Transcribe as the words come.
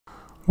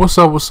What's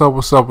up, what's up,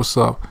 what's up, what's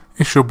up?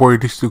 It's your boy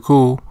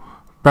DC2Cool,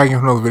 back in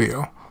another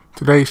video.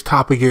 Today's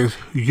topic is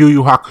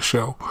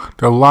YuYuHakusho,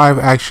 the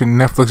live-action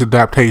Netflix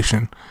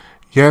adaptation.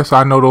 Yes,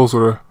 I know those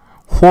are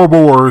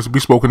horrible words to be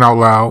spoken out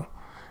loud.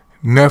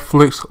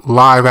 Netflix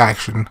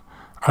live-action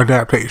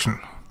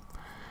adaptation.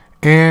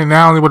 And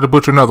now I'm about to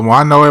butcher another one.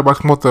 I know everybody's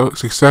come with the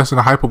success and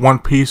the hype of One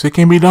Piece. It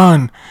can be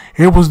done.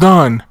 It was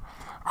done.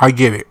 I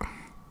get it.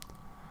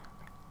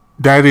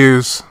 That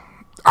is...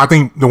 I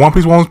think the One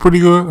Piece one was pretty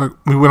good. Like,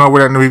 we went over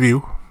that in the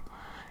review.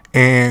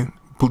 And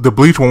the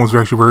Bleach one was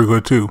actually very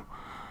good too.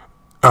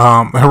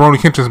 Hiromi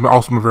Kenshin's been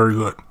also been very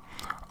good.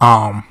 Those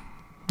are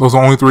the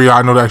only three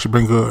I know that actually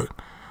been good.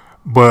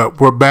 But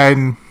we're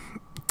batting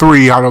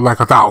 3 out of like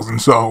 1,000.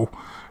 So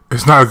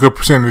it's not a good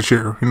percentage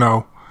here, you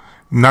know.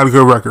 Not a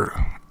good record.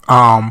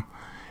 I'll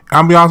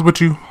be honest with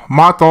you.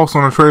 My thoughts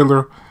on the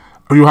trailer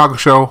of Yu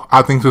Hakusho,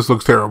 I think this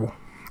looks terrible.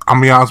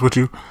 I'll be honest with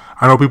you.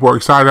 I know people are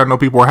excited. I know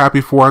people are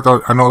happy for it.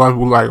 I know a lot of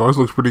people are like, oh, this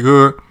looks pretty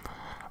good.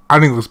 I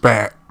think it looks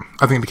bad.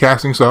 I think the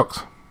casting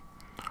sucks.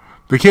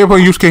 The kid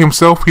playing Yusuke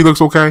himself, he looks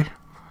okay.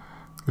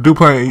 The dude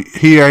playing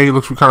Hiei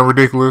looks kind of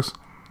ridiculous.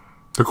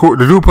 The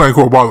dude playing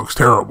Kurobar looks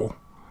terrible.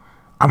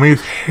 I mean,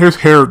 his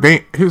hair,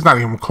 he's not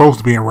even close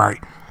to being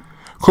right.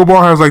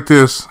 Kurobar has like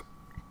this,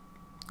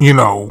 you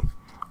know,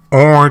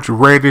 orange,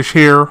 reddish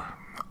hair.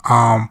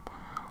 Kind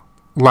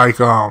of like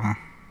how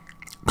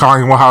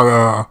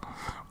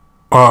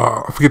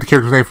I forget the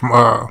character's name from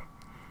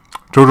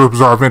JoJo's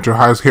Bizarre Adventure.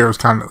 How his hair is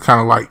kind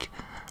of like,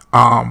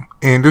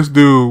 and this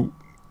dude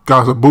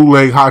got a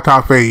bootleg high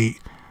top fade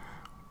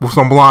with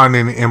some blonde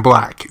in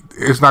black.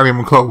 It's not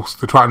even close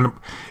to try to.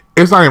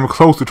 It's not even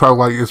close to try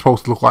like it's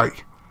supposed to look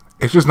like.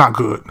 It's just not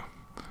good.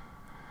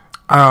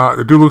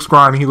 The dude looks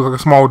scrawny. He looks like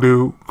a small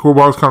dude.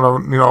 Kurobar's kind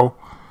of, you know,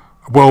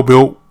 a well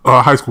built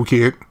high school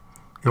kid.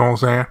 You know what I'm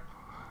saying?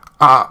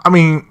 I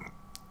mean,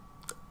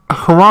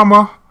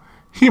 Harama,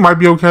 he might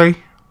be okay.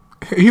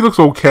 He looks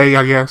okay,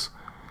 I guess.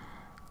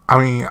 I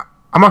mean,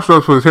 I'm not sure if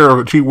it's for his hair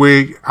or a cheap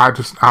wig. I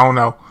don't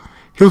know.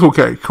 He looks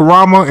okay.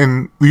 Kurama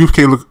and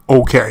Yusuke look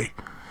okay.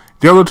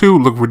 The other two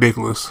look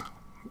ridiculous.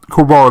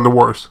 Kurobar are the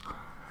worst.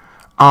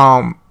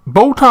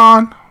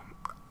 Botan,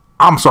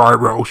 I'm sorry,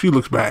 bro. She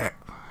looks bad.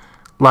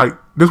 Like,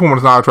 this woman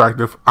is not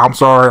attractive. I'm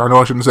sorry. I know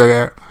I shouldn't say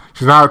that.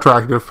 She's not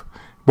attractive.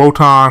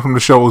 Botan from the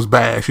show is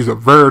bad. She's a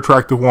very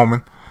attractive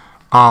woman.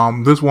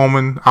 This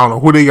woman, I don't know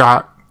who they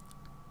got.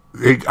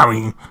 I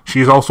mean,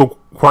 she's also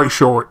quite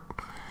short.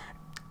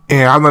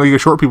 And I'm not even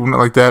short people, not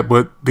like that,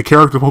 but the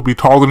character supposed to be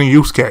taller than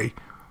Yusuke.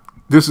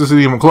 This isn't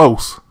even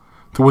close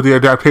to what the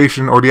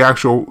adaptation or the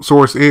actual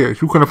source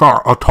is. You couldn't have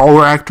found a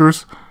taller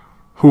actress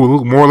who would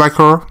look more like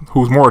her,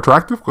 who's more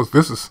attractive, because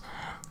this is,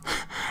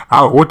 I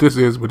don't know what this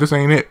is, but this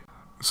ain't it.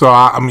 So,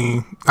 I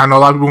mean, I know a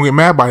lot of people get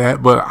mad by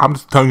that, but I'm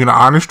just telling you the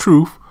honest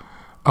truth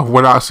of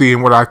what I see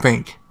and what I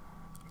think.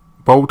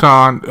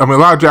 Botan, I mean, a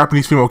lot of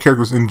Japanese female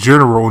characters in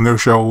general in their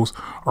shows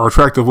are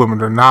attractive women.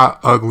 They're not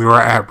ugly or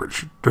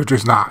average. They're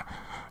just not,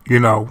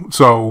 you know.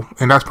 So,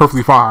 and that's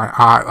perfectly fine.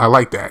 I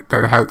like that.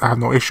 I have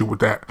no issue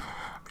with that.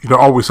 You know,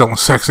 always selling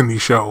sex in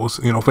these shows.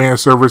 You know, fan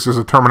service is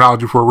a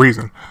terminology for a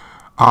reason.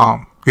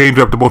 They aimed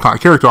up the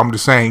Botan character. I'm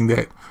just saying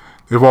that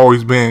they've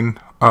always been.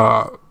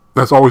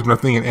 That's always been a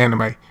thing in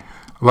anime. A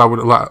lot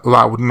with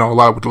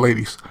the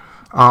ladies.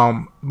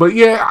 But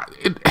yeah,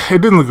 it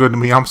didn't look good to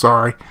me. I'm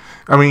sorry.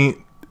 I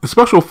mean, the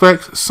special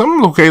effects,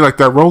 some look okay, like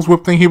that rose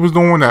whip thing he was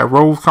doing, that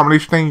rose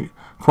combination thing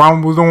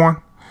Crown was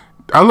doing.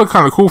 That looked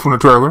kind of cool from the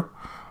trailer.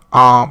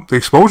 The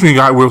explosion he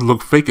got with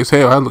looked fake as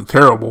hell. That looked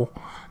terrible.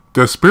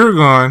 The spirit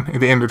gun at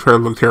the end of the trailer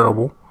looked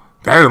terrible.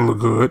 That didn't look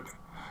good.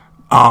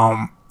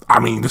 I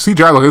mean, the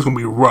CGI look is going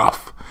to be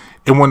rough.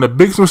 And one of the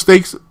biggest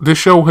mistakes this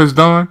show has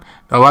done,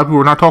 that a lot of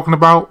people are not talking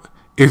about,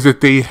 is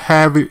that they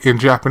have it in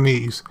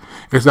Japanese.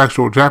 It's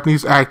actual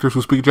Japanese actors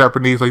who speak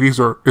Japanese. Like,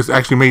 it's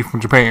actually made from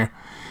Japan.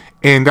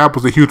 And that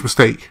was a huge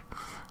mistake.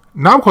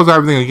 Not because I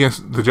have anything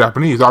against the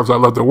Japanese. Obviously, I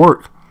love their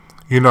work,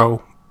 you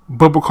know.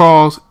 But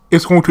because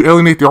it's going to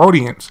alienate the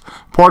audience.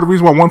 Part of the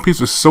reason why One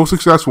Piece is so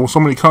successful in so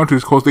many countries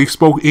is because they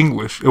spoke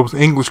English. It was an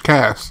English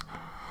cast,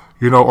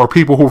 you know, or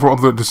people who were from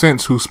other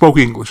descents who spoke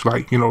English.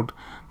 Like, you know,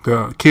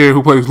 the kid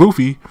who plays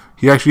Luffy,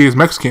 he actually is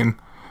Mexican.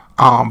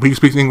 But he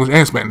speaks English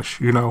and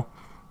Spanish, you know.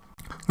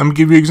 Let me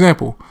give you an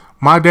example.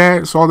 My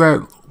dad saw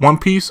that One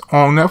Piece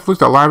on Netflix,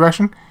 that live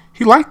action.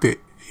 He liked it.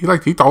 He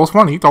thought it was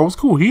funny. He thought it was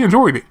cool. He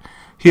enjoyed it.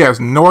 He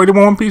has no idea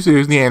what One Piece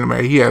is, the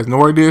anime. He has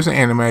no idea it's an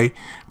anime.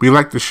 But he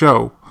liked the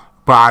show.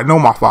 But I know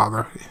my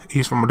father.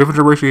 He's from a different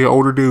generation. He's an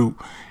older dude.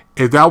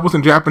 If that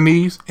wasn't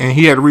Japanese and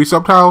he had to read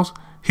subtitles,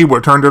 he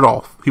would have turned it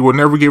off. He would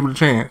never give it a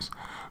chance.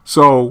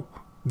 So,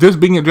 this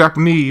being in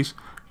Japanese,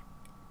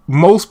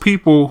 most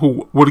people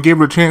who would have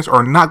given it a chance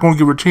are not going to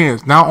give it a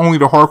chance. Not only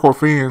the hardcore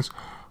fans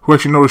who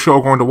actually know the show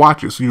are going to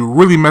watch it. So, you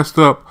really messed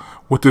up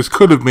what this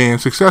could have been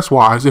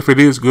success-wise, if it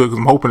is good, because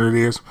I'm hoping it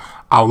is.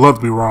 I would love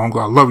to be wrong,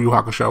 because I love Yu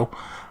Hakusho.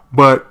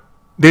 But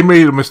they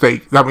made a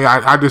mistake. I mean,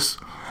 I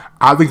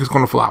think it's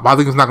going to flop. I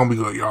think it's not going to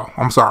be good, y'all.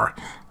 I'm sorry.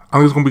 I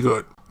think it's going to be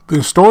good.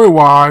 Then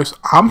story-wise,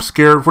 I'm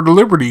scared for the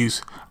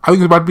Liberties. I think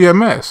it's about to be a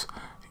mess.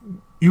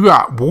 You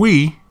got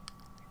Bui,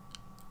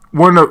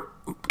 one of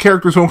the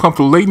characters who come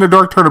to late in the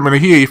Dark Tournament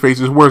and Hiei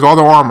faces, wears all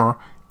the armor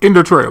in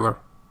the trailer.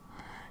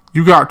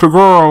 You got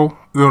Toguro,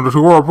 the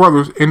Toguro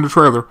brothers in the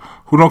trailer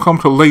who don't come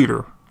till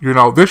later. You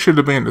know, this should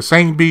have been the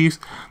same beast.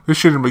 This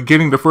should have been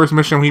getting the first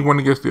mission when he went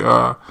against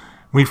the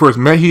when he first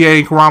met Hiei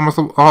and Kurama,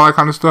 all that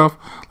kind of stuff.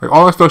 Like,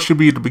 all that stuff should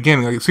be at the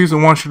beginning. Like,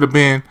 season 1 should have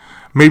been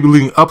maybe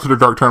leading up to the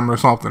Dark Tournament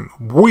or something.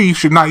 We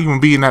should not even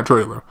be in that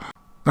trailer.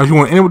 Now, if you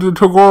want to end with the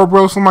Toguro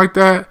bros, something like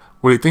that,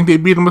 where they think they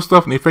beat them and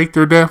stuff, and they fake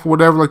their death or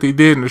whatever, like they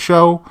did in the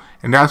show,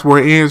 and that's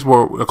where it ends,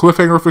 where a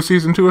cliffhanger for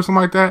season 2 or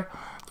something like that.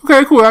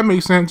 Okay, cool, that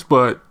makes sense,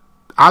 but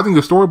I think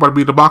the story about to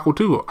be a debacle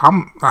too.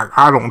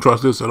 I don't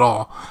trust this at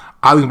all.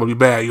 I think it's gonna be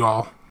bad,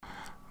 y'all.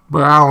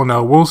 But I don't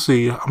know. We'll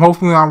see.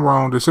 Hopefully I'm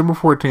wrong. December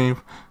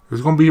 14th.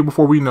 It's gonna be here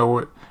before we know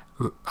it.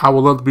 I would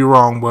love to be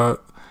wrong,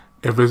 but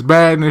if it's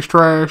bad and it's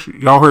trash,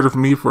 y'all heard it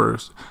from me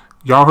first.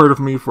 Y'all heard it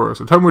from me first.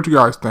 So tell me what you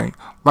guys think.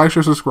 Like,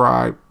 share,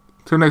 subscribe.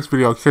 Till next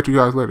video. I'll catch you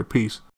guys later. Peace.